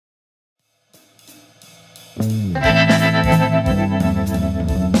Hello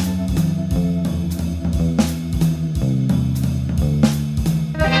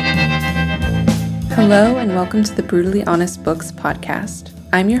and welcome to the Brutally Honest Books podcast.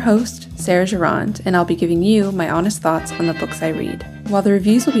 I'm your host, Sarah Gerard, and I'll be giving you my honest thoughts on the books I read. While the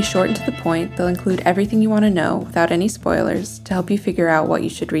reviews will be short and to the point, they'll include everything you want to know without any spoilers to help you figure out what you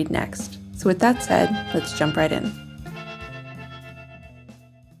should read next. So with that said, let's jump right in.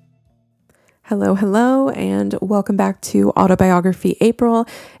 Hello, and welcome back to Autobiography April.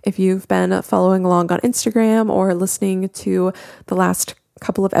 If you've been following along on Instagram or listening to the last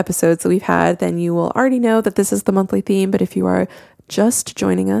couple of episodes that we've had, then you will already know that this is the monthly theme, but if you are just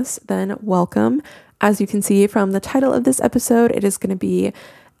joining us, then welcome. As you can see from the title of this episode, it is going to be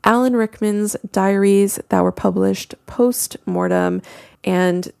Alan Rickman's diaries that were published post-mortem,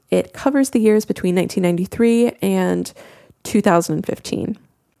 and it covers the years between 1993 and 2015.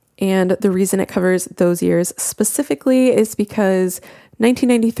 And the reason it covers those years specifically is because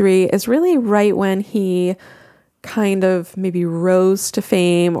 1993 is really right when he kind of maybe rose to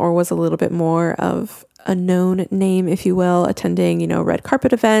fame or was a little bit more of a known name, if you will, attending, red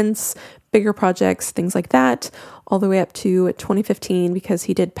carpet events, bigger projects, things like that, all the way up to 2015 because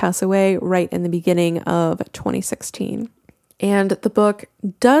he did pass away right in the beginning of 2016. And the book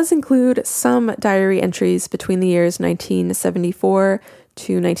does include some diary entries between the years 1974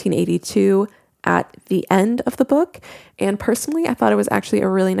 to 1982 at the end of the book. And personally, I thought it was actually a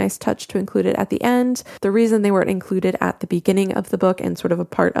really nice touch to include it at the end. The reason they weren't included at the beginning of the book and sort of a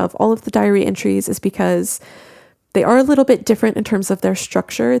part of all of the diary entries is because they are a little bit different in terms of their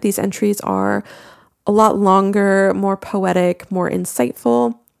structure. These entries are a lot longer, more poetic, more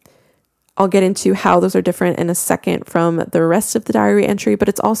insightful. I'll get into how those are different in a second from the rest of the diary entry, but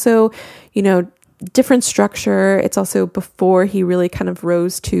it's also, different structure. It's also before he really kind of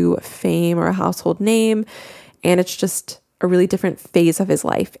rose to fame or a household name. And it's just a really different phase of his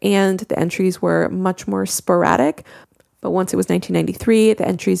life. And the entries were much more sporadic. But once it was 1993, the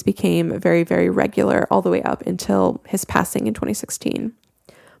entries became very, very regular all the way up until his passing in 2016.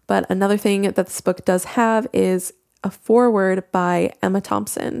 But another thing that this book does have is a foreword by Emma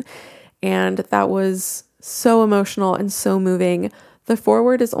Thompson. And that was so emotional and so moving. The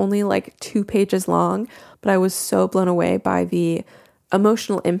foreword is only like 2 pages long, but I was so blown away by the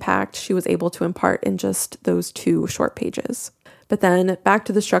emotional impact she was able to impart in just those 2 short pages. But then back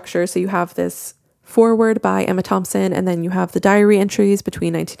to the structure. So you have this foreword by Emma Thompson, and then you have the diary entries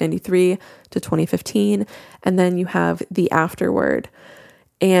between 1993 to 2015, and then you have the afterword.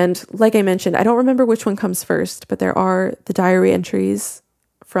 And like I mentioned, I don't remember which one comes first, but there are the diary entries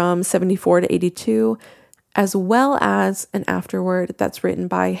from 74 to 82, as well as an afterword that's written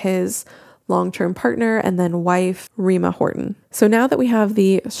by his long-term partner and then wife, Rima Horton. So now that we have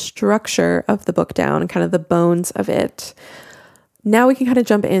the structure of the book down and kind of the bones of it, now we can kind of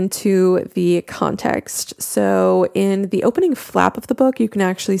jump into the context. So in the opening flap of the book, you can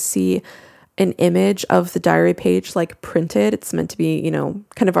actually see an image of the diary page like printed. It's meant to be,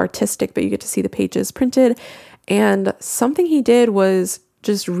 kind of artistic, but you get to see the pages printed. And something he did was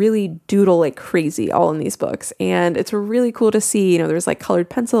just really doodle like crazy all in these books. And it's really cool to see, there's like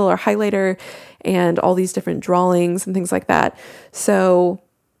colored pencil or highlighter and all these different drawings and things like that. So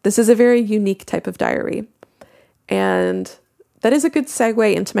this is a very unique type of diary. And that is a good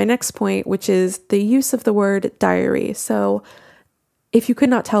segue into my next point, which is the use of the word diary. So if you could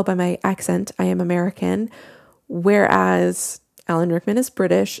not tell by my accent, I am American, whereas Alan Rickman is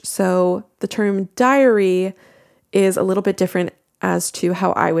British. So the term diary is a little bit different as to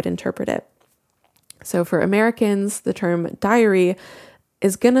how I would interpret it. So for Americans, the term diary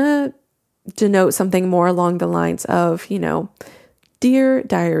is going to denote something more along the lines of, dear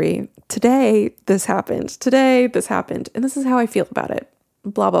diary, today this happened, and this is how I feel about it,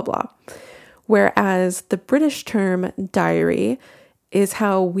 blah, blah, blah. Whereas the British term diary is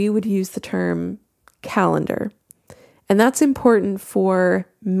how we would use the term calendar. And that's important for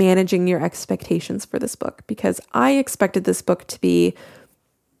managing your expectations for this book, because I expected this book to be,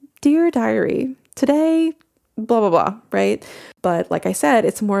 dear diary, today, blah, blah, blah, right? But like I said,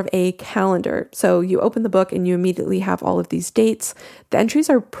 it's more of a calendar. So you open the book and you immediately have all of these dates. The entries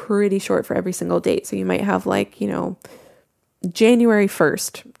are pretty short for every single date. So you might have like, January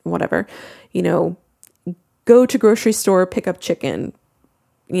 1st, whatever, go to grocery store, pick up chicken,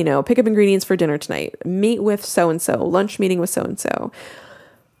 pick up ingredients for dinner tonight, meet with so-and-so, lunch meeting with so-and-so.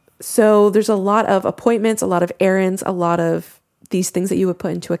 So there's a lot of appointments, a lot of errands, a lot of these things that you would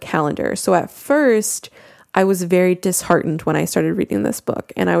put into a calendar. So at first, I was very disheartened when I started reading this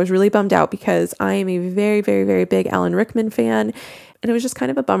book. And I was really bummed out because I am a very, very, very big Alan Rickman fan. And it was just kind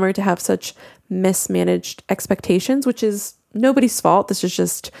of a bummer to have such mismanaged expectations, which is nobody's fault. This is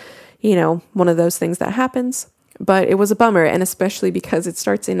just, one of those things that happens. But it was a bummer, and especially because it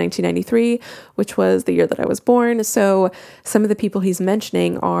starts in 1993, which was the year that I was born. So some of the people he's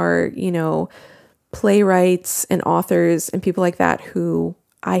mentioning are, playwrights and authors and people like that who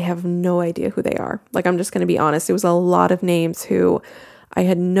I have no idea who they are. Like, I'm just going to be honest. It was a lot of names who I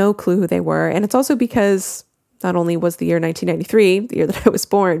had no clue who they were. And it's also because not only was the year 1993, the year that I was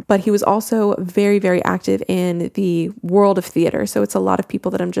born, but he was also very, very active in the world of theater. So it's a lot of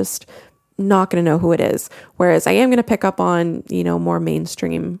people that I'm just not going to know who it is. Whereas I am going to pick up on, more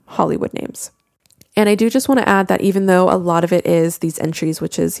mainstream Hollywood names. And I do just want to add that even though a lot of it is these entries,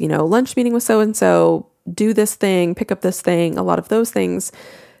 which is, lunch meeting with so-and-so, do this thing, pick up this thing, a lot of those things,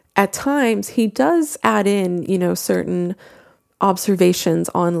 at times he does add in, certain observations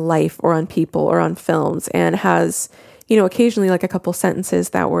on life or on people or on films, and has, occasionally like a couple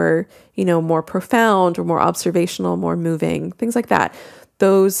sentences that were, more profound or more observational, more moving, things like that.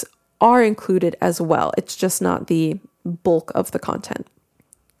 Those are included as well. It's just not the bulk of the content.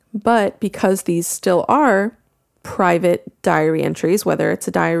 But because these still are private diary entries, whether it's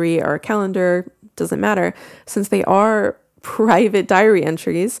a diary or a calendar, doesn't matter, since they are private diary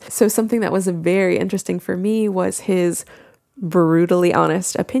entries. So something that was very interesting for me was his brutally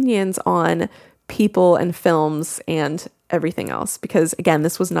honest opinions on people and films and everything else. Because again,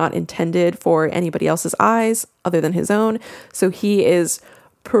 this was not intended for anybody else's eyes other than his own. So he is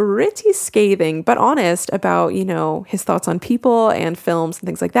pretty scathing, but honest about, his thoughts on people and films and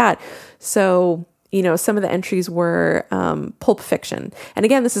things like that. So, some of the entries were Pulp Fiction. And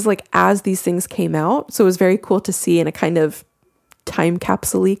again, this is like as these things came out. So it was very cool to see in a kind of time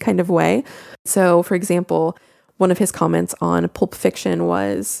capsule-y kind of way. So for example, one of his comments on Pulp Fiction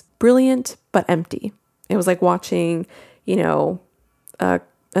was brilliant, but empty. It was like watching,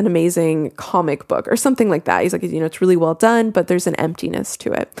 an amazing comic book or something like that. He's like, it's really well done, but there's an emptiness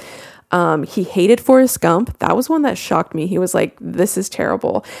to it. He hated Forrest Gump. That was one that shocked me. He was like, this is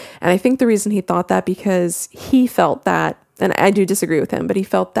terrible. And I think the reason he thought that because he felt that, and I do disagree with him, but he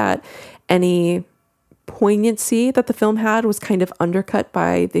felt that any poignancy that the film had was kind of undercut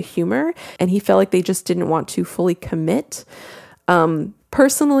by the humor. And he felt like they just didn't want to fully commit.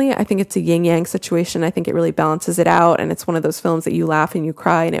 Personally, I think it's a yin-yang situation. I think it really balances it out. And it's one of those films that you laugh and you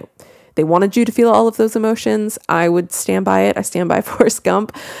cry, and they wanted you to feel all of those emotions. I would stand by it. I stand by Forrest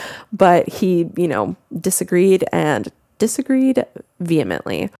Gump. But he, disagreed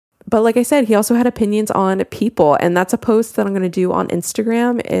vehemently. But like I said, he also had opinions on people. And that's a post that I'm going to do on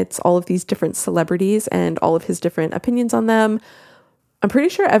Instagram. It's all of these different celebrities and all of his different opinions on them. I'm pretty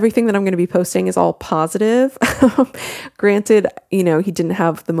sure everything that I'm going to be posting is all positive. Granted, he didn't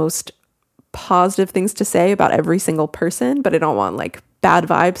have the most positive things to say about every single person, but I don't want like bad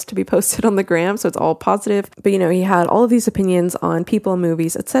vibes to be posted on the gram, so it's all positive. But he had all of these opinions on people,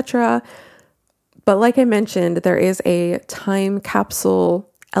 movies, etc. But like I mentioned, there is a time capsule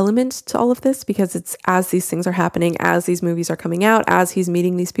element to all of this, because it's as these things are happening, as these movies are coming out, as he's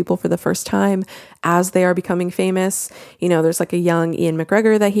meeting these people for the first time, as they are becoming famous. There's like a young Ian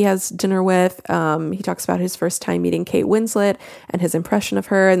McGregor that he has dinner with. He talks about his first time meeting Kate Winslet and his impression of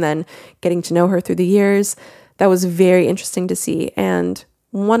her, and then getting to know her through the years. That was very interesting to see. And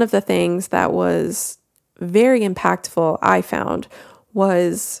one of the things that was very impactful, I found,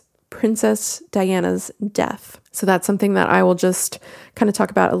 was Princess Diana's death. So that's something that I will just kind of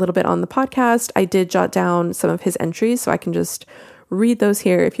talk about a little bit on the podcast. I did jot down some of his entries, so I can just read those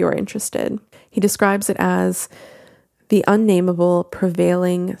here if you are interested. He describes it as the unnameable,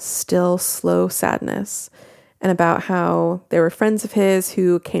 prevailing, still slow sadness, and about how there were friends of his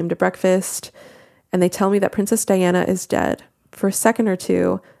who came to breakfast, and they tell me that Princess Diana is dead. For a second or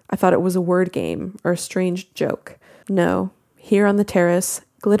two, I thought it was a word game or a strange joke. No, here on the terrace,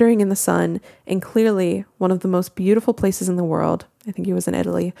 glittering in the sun, and clearly one of the most beautiful places in the world, I think he was in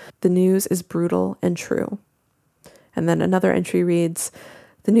Italy, the news is brutal and true. And then another entry reads,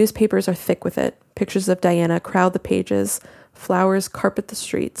 the newspapers are thick with it. Pictures of Diana crowd the pages. Flowers carpet the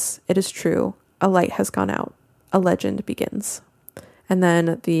streets. It is true. A light has gone out. A legend begins. And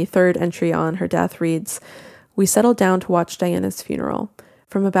then the third entry on her death reads, we settled down to watch Diana's funeral.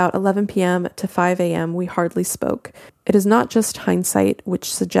 From about 11 p.m. to 5 a.m., we hardly spoke. It is not just hindsight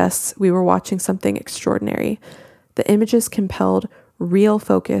which suggests we were watching something extraordinary. The images compelled real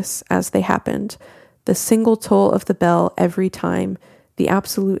focus as they happened. The single toll of the bell every time, the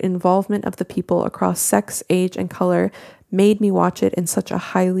absolute involvement of the people across sex, age, and color made me watch it in such a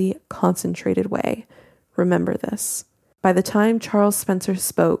highly concentrated way. Remember this. By the time Charles Spencer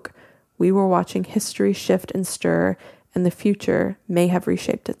spoke, we were watching history shift and stir and the future may have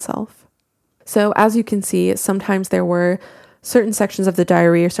reshaped itself. So as you can see, sometimes there were certain sections of the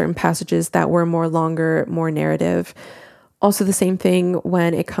diary or certain passages that were more longer, more narrative. Also the same thing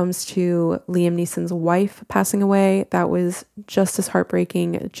when it comes to Liam Neeson's wife passing away. That was just as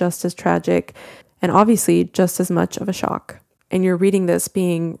heartbreaking, just as tragic, and obviously just as much of a shock. And you're reading this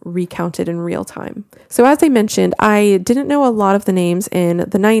being recounted in real time. So as I mentioned, I didn't know a lot of the names in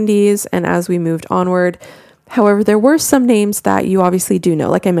the 90s and as we moved onward. However, there were some names that you obviously do know.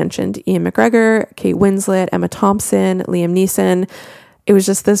 Like I mentioned, Ian McGregor, Kate Winslet, Emma Thompson, Liam Neeson. It was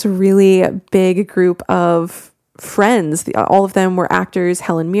just this really big group of friends. All of them were actors.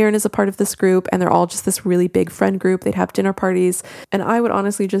 Helen Mirren is a part of this group, and they're all just this really big friend group. They'd have dinner parties, and I would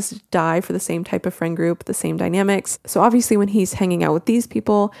honestly just die for the same type of friend group, the same dynamics. So obviously when he's hanging out with these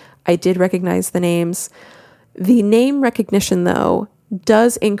people, I did recognize the names. The name recognition, though,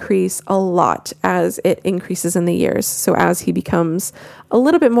 does increase a lot as it increases in the years. So as he becomes a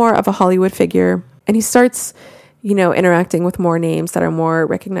little bit more of a Hollywood figure, and he starts, interacting with more names that are more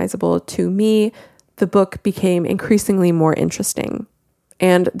recognizable to me, the book became increasingly more interesting.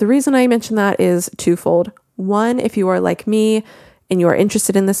 And the reason I mention that is twofold. One, if you are like me and you are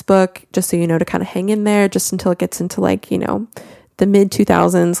interested in this book, just so you know to kind of hang in there just until it gets into the mid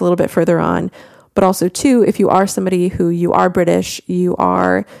 2000s, a little bit further on. But also two, if you are somebody who you are British, you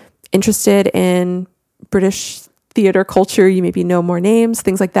are interested in British theater culture, you maybe know more names,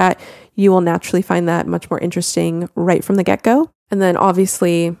 things like that, you will naturally find that much more interesting right from the get-go. And then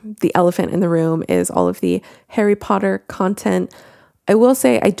obviously the elephant in the room is all of the Harry Potter content. I will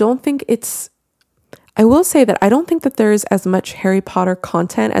say that I don't think that there's as much Harry Potter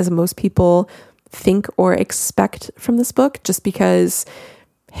content as most people think or expect from this book, just because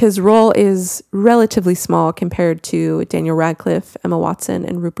his role is relatively small compared to Daniel Radcliffe, Emma Watson,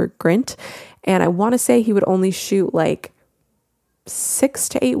 and Rupert Grint. And I want to say he would only shoot 6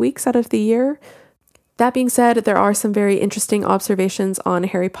 to 8 weeks out of the year. That being said, there are some very interesting observations on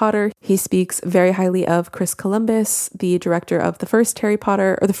Harry Potter. He speaks very highly of Chris Columbus, the director of the first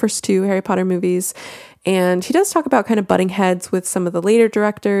two Harry Potter movies. And he does talk about kind of butting heads with some of the later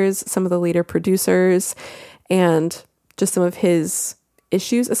directors, some of the later producers, and just some of his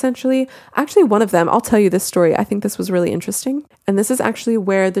issues, essentially. Actually, one of them, I'll tell you this story. I think this was really interesting. And this is actually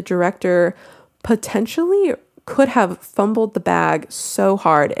where the director potentially could have fumbled the bag so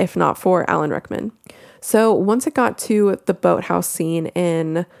hard if not for Alan Rickman. So once it got to the boathouse scene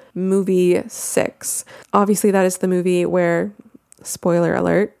in movie 6, obviously that is the movie where, spoiler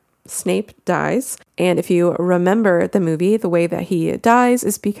alert, Snape dies. And if you remember the movie, the way that he dies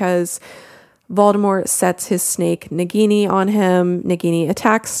is because Voldemort sets his snake Nagini on him. Nagini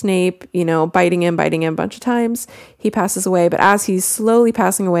attacks Snape, biting him a bunch of times. He passes away, but as he's slowly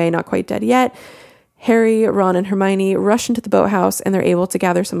passing away, not quite dead yet, Harry, Ron, and Hermione rush into the boathouse, and they're able to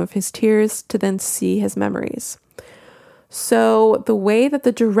gather some of his tears to then see his memories. So the way that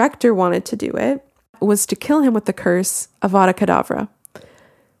the director wanted to do it was to kill him with the curse Avada Kedavra.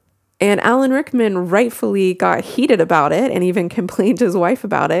 And Alan Rickman rightfully got heated about it and even complained to his wife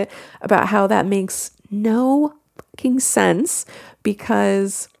about it, about how that makes no fucking sense,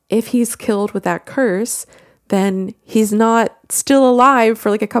 because if he's killed with that curse, then he's not still alive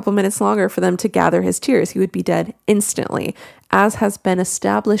for a couple minutes longer for them to gather his tears. He would be dead instantly, as has been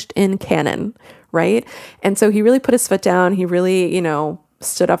established in canon, right? And so he really put his foot down. He really,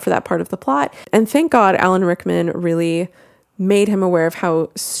 stood up for that part of the plot. And thank God Alan Rickman really made him aware of how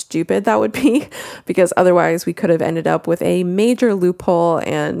stupid that would be, because otherwise we could have ended up with a major loophole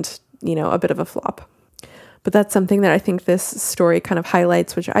and, a bit of a flop. But that's something that I think this story kind of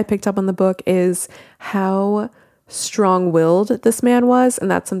highlights, which I picked up on the book, is how strong-willed this man was.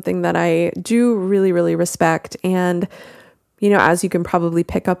 And that's something that I do really, really respect. And, as you can probably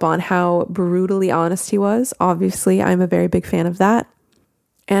pick up on how brutally honest he was, obviously I'm a very big fan of that.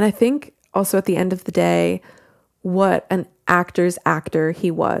 And I think also at the end of the day, what an actor's actor he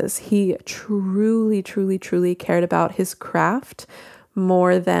was. He truly, truly, truly cared about his craft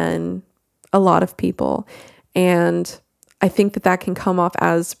more than a lot of people. And I think that can come off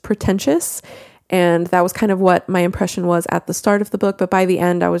as pretentious. And that was kind of what my impression was at the start of the book. But by the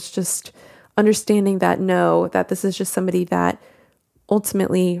end, I was just understanding that this is just somebody that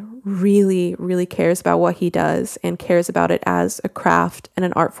ultimately really, really cares about what he does and cares about it as a craft and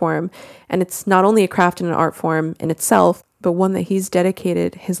an art form. And it's not only a craft and an art form in itself, but one that he's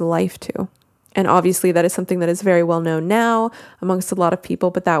dedicated his life to. And obviously that is something that is very well known now amongst a lot of people,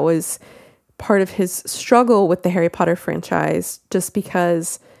 but that was part of his struggle with the Harry Potter franchise, just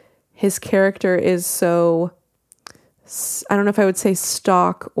because his character is so, I don't know if I would say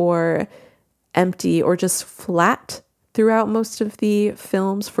stock or empty or just flat, throughout most of the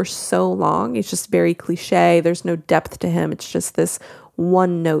films for so long. He's just very cliche. There's no depth to him. It's just this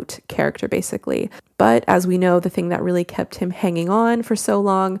one-note character, basically. But as we know, the thing that really kept him hanging on for so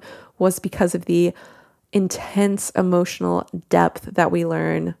long was because of the intense emotional depth that we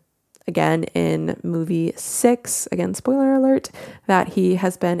learn, again, in movie 6, again, spoiler alert, that he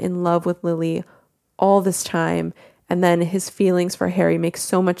has been in love with Lily all this time. And then his feelings for Harry make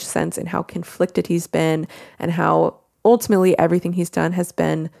so much sense in how conflicted he's been and how ultimately everything he's done has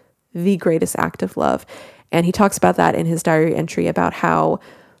been the greatest act of love. And he talks about that in his diary entry about how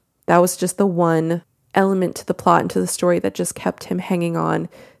that was just the one element to the plot and to the story that just kept him hanging on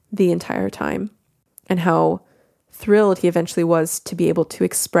the entire time, and how thrilled he eventually was to be able to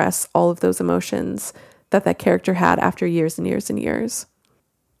express all of those emotions that character had after years and years and years.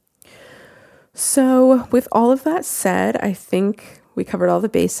 So with all of that said, I think we covered all the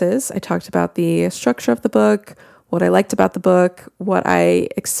bases. I talked about the structure of the book, what I liked about the book, what I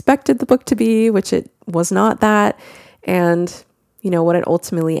expected the book to be, which it was not that, and, what it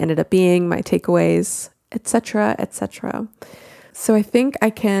ultimately ended up being, my takeaways, etc., etc. So I think I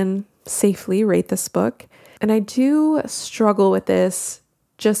can safely rate this book. And I do struggle with this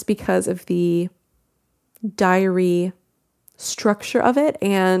just because of the diary structure of it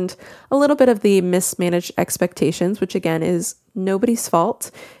and a little bit of the mismanaged expectations, which again is nobody's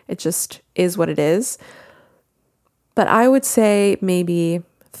fault. It just is what it is. But I would say maybe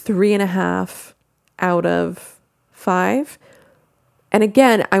 3.5 out of 5. And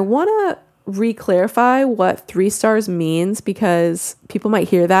again, I want to re-clarify what 3 stars means, because people might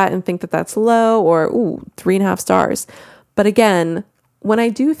hear that and think that that's low, or 3.5 stars. But again, when I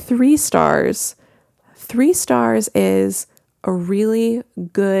do 3 stars, 3 stars is a really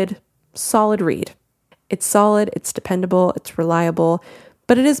good, solid read. It's solid, it's dependable, it's reliable,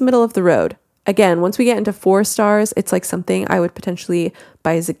 but it is middle of the road. Again, once we get into 4 stars, it's like something I would potentially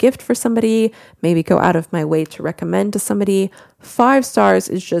buy as a gift for somebody, maybe go out of my way to recommend to somebody. 5 stars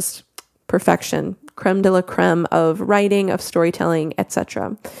is just perfection, creme de la creme of writing, of storytelling,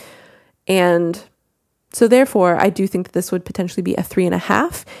 etc. And so therefore, I do think that this would potentially be a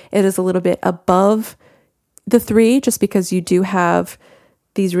 3.5. It is a little bit above the 3, just because you do have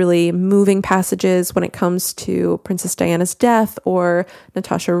these really moving passages when it comes to Princess Diana's death or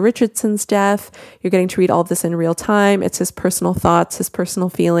Natasha Richardson's death. You're getting to read all of this in real time. It's his personal thoughts, his personal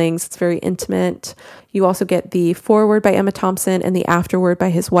feelings. It's very intimate. You also get the foreword by Emma Thompson and the afterword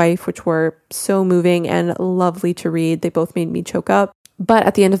by his wife, which were so moving and lovely to read. They both made me choke up. But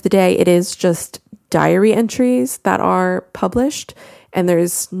at the end of the day, it is just diary entries that are published, and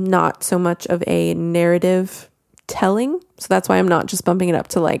there's not so much of a narrative telling. So that's why I'm not just bumping it up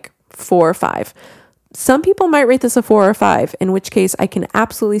to like 4 or 5. Some people might rate this a 4 or 5, in which case I can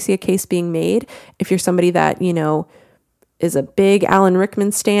absolutely see a case being made. If you're somebody that, is a big Alan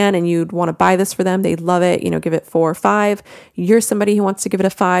Rickman stan and you'd want to buy this for them, they'd love it, give it 4 or 5. You're somebody who wants to give it a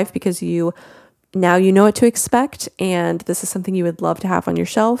 5 because now you know what to expect, and this is something you would love to have on your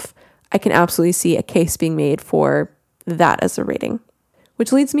shelf. I can absolutely see a case being made for that as a rating.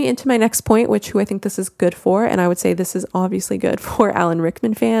 Which leads me into my next point, who I think this is good for, and I would say this is obviously good for Alan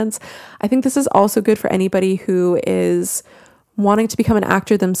Rickman fans. I think this is also good for anybody who is wanting to become an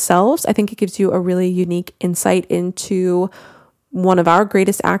actor themselves. I think it gives you a really unique insight into one of our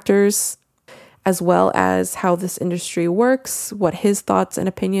greatest actors, as well as how this industry works, what his thoughts and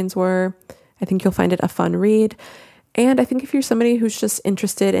opinions were. I think you'll find it a fun read. And I think if you're somebody who's just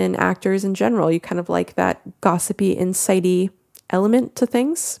interested in actors in general, you kind of like that gossipy, insighty element to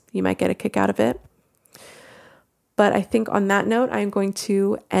things, you might get a kick out of it. But I think on that note, I'm going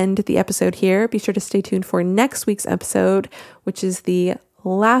to end the episode here. Be sure to stay tuned for next week's episode, which is the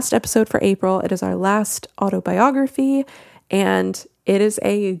last episode for April. It is our last autobiography, and it is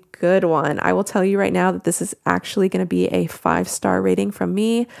a good one. I will tell you right now that this is actually going to be a 5-star rating from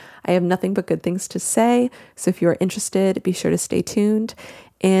me. I have nothing but good things to say. So if you're interested, be sure to stay tuned.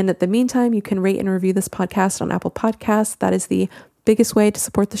 In the meantime, you can rate and review this podcast on Apple Podcasts. That is the biggest way to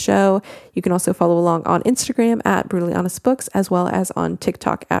support the show. You can also follow along on Instagram at Brutally Honest Books, as well as on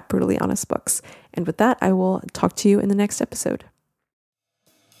TikTok at Brutally Honest Books. And with that, I will talk to you in the next episode.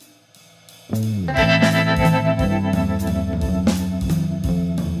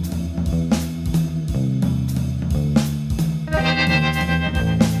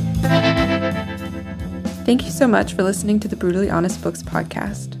 Thank you so much for listening to the Brutally Honest Books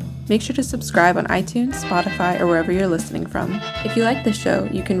podcast. Make sure to subscribe on iTunes, Spotify, or wherever you're listening from. If you like this show,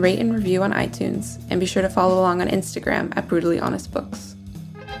 you can rate and review on iTunes, and be sure to follow along on Instagram at Brutally Honest Books.